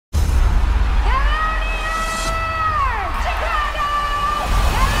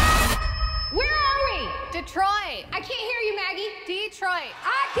Detroit. I can't hear you, Maggie. Detroit.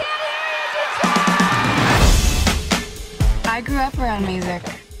 I can't hear you, Detroit! I grew up around music.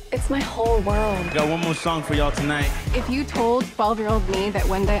 It's my whole world. Got one more song for y'all tonight. If you told 12-year-old me that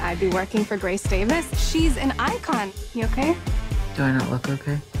one day I'd be working for Grace Davis, she's an icon. You okay? Do I not look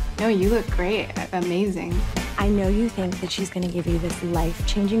okay? No, you look great. Amazing. I know you think that she's gonna give you this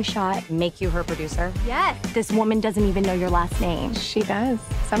life-changing shot, make you her producer. Yes. This woman doesn't even know your last name. She does,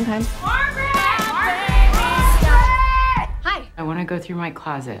 sometimes. Margaret! Hi. I want to go through my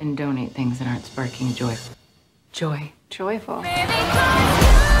closet and donate things that aren't sparking joy. Joy. Joyful. Damn,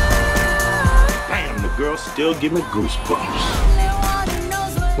 the girls still give me goosebumps.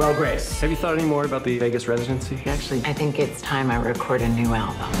 Well, Grace, have you thought any more about the Vegas residency? Actually, I think it's time I record a new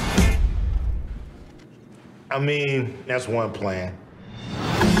album. I mean, that's one plan.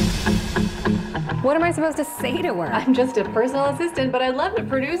 What am I supposed to say to her? I'm just a personal assistant, but I'd love to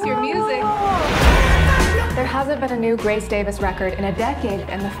produce your music. There hasn't been a new Grace Davis record in a decade,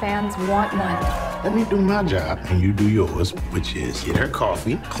 and the fans want one. Let me do my job, and you do yours, which is get her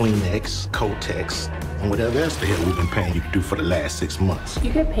coffee, Kleenex, Kotex, and whatever else the hell we've been paying you to do for the last 6 months.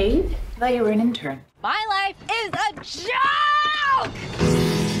 You get paid? I thought you were an intern. My life is a joke!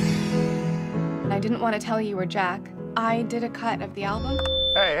 I didn't want to tell you were Jack. I did a cut of the album.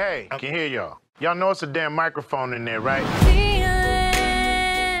 Hey, I can hear y'all. Y'all know it's a damn microphone in there, right?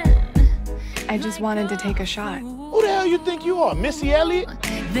 I just wanted to take a shot. Who the hell you think you are, Missy Elliott?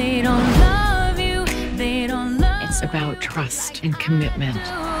 They don't love you, they don't love you. It's about trust and commitment.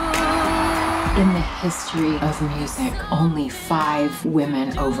 In the history of music, only 5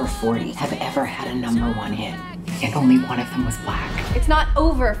 women over 40 have ever had a #1 hit, and only one of them was black. It's not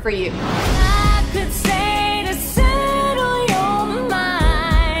over for you. I could say to settle your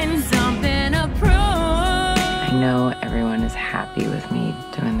mind, something to prove. I know everyone is happy with me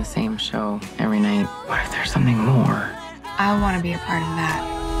doing the same show every night. What if there's something more? I want to be a part of that.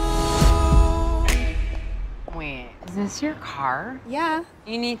 Wait, is this your car? Yeah.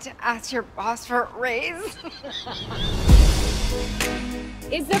 You need to ask your boss for a raise.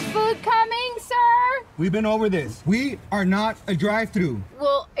 Is the food coming, sir? We've been over this. We are not a drive-through.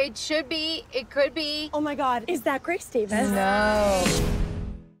 Well, it should be. It could be. Oh my God, is that Grace Davis? No.